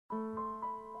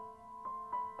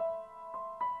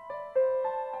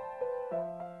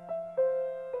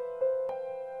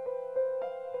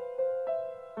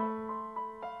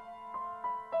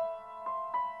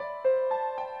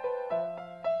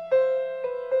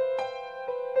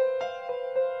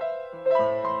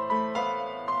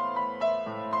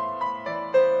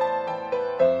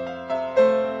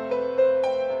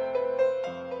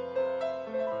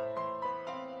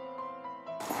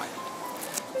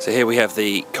So here we have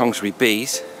the Congresbury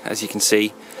bees. As you can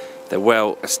see, they're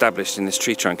well established in this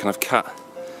tree trunk, and I've cut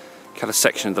a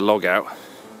section of the log out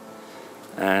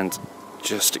and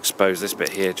just expose this bit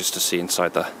here just to see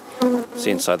inside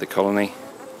the colony.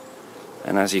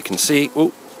 And as you can see,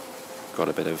 oh, got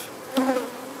a bit of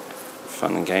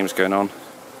fun and games going on.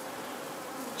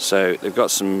 So they've got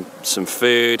some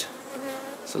food.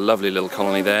 It's a lovely little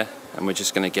colony there, and we're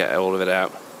just going to get all of it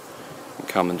out and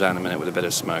calm them down in a minute with a bit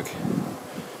of smoke.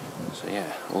 So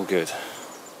yeah, all good.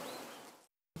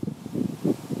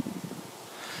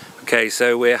 Okay,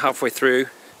 so we're halfway through,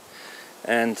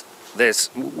 and there's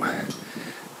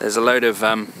a load of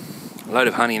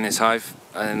honey in this hive,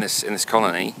 in this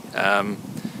colony.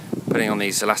 Putting on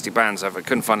these elastic bands. I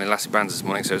couldn't find elastic bands this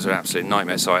morning, so it was an absolute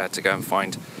nightmare. So I had to go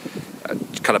and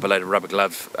cut up a load of rubber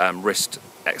glove wrist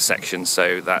section.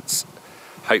 So that's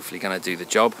hopefully going to do the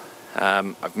job.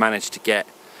 I've managed to get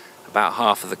about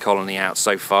half of the colony out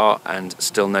so far, and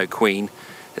still no queen.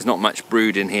 There's not much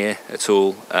brood in here at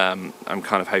all. I'm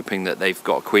kind of hoping that they've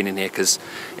got a queen in here because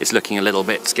it's looking a little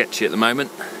bit sketchy at the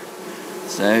moment.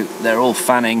 So they're all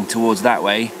fanning towards that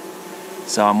way.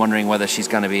 So I'm wondering whether she's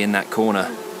going to be in that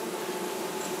corner.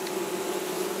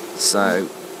 So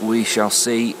we shall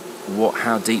see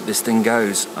how deep this thing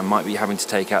goes. I might be having to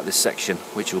take out this section,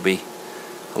 which will be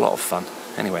a lot of fun.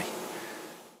 Anyway.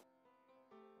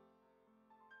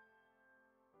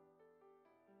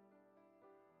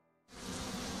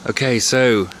 Okay,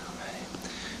 so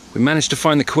we managed to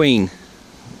find the queen,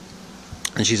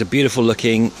 and she's a beautiful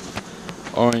looking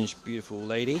orange, beautiful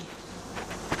lady.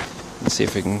 Let's see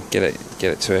if we can get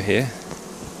it to her here.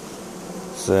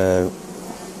 So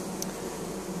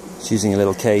she's using a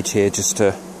little cage here just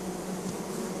to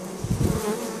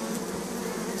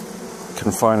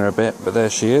confine her a bit, but there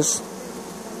she is,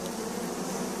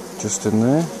 just in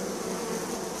there.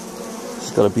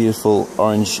 She's got a beautiful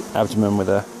orange abdomen with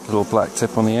a little black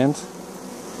tip on the end.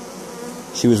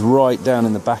 She was right down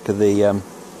in the back of the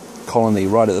colony,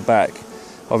 right at the back.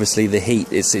 Obviously the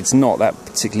heat, it's not that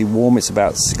particularly warm. It's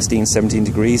about 16-17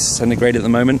 degrees centigrade at the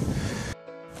moment.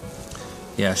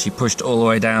 Yeah, she pushed all the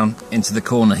way down into the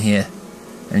corner here,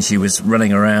 and she was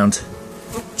running around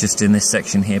just in this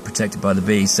section here, protected by the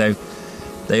bees. So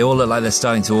they all look like they're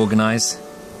starting to organise,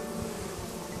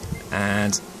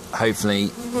 and hopefully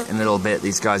in a little bit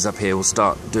these guys up here will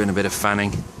start doing a bit of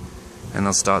fanning, and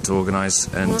they'll start to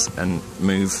organise and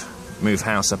move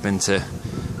house up into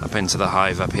the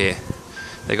hive up here.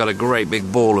 They got a great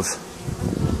big ball of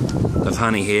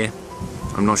honey here.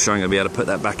 I'm not sure I'm going to be able to put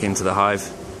that back into the hive.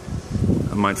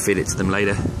 I might feed it to them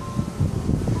later.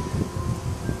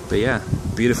 But yeah,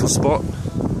 beautiful spot,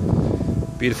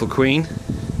 beautiful queen,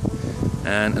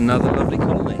 and another lovely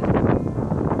colony.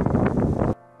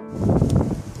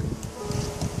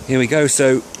 Here we go.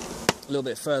 So a little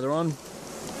bit further on,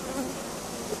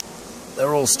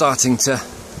 they're all starting to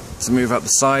move up the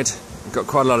side. We've got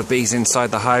quite a lot of bees inside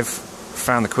the hive.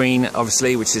 Found the queen,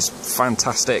 obviously, which is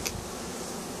fantastic,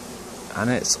 and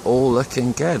it's all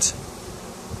looking good.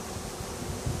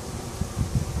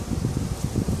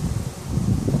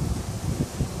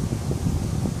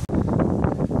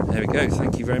 There we go.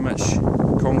 Thank you very much,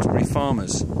 Congresbury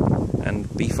farmers and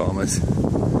bee farmers.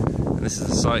 And this is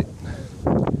the site,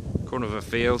 corner of a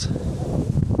field.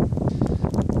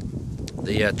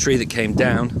 The tree that came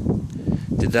down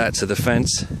did that to the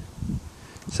fence,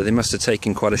 so they must have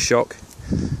taken quite a shock.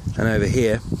 And over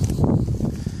here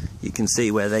you can see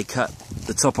where they cut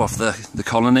the top off the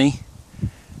colony,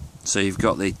 so you've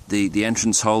got the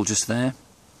entrance hole just there.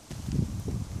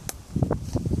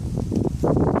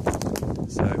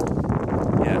 So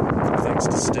yeah, thanks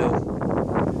to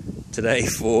Still today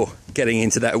for getting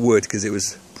into that wood, because it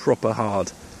was proper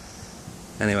hard.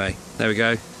 Anyway, there we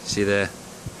go. See there,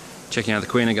 checking out the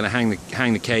queen. I'm going to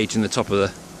hang the cage in the top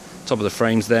of the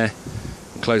frames there,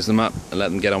 and close them up and let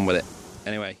them get on with it.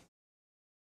 Anyway.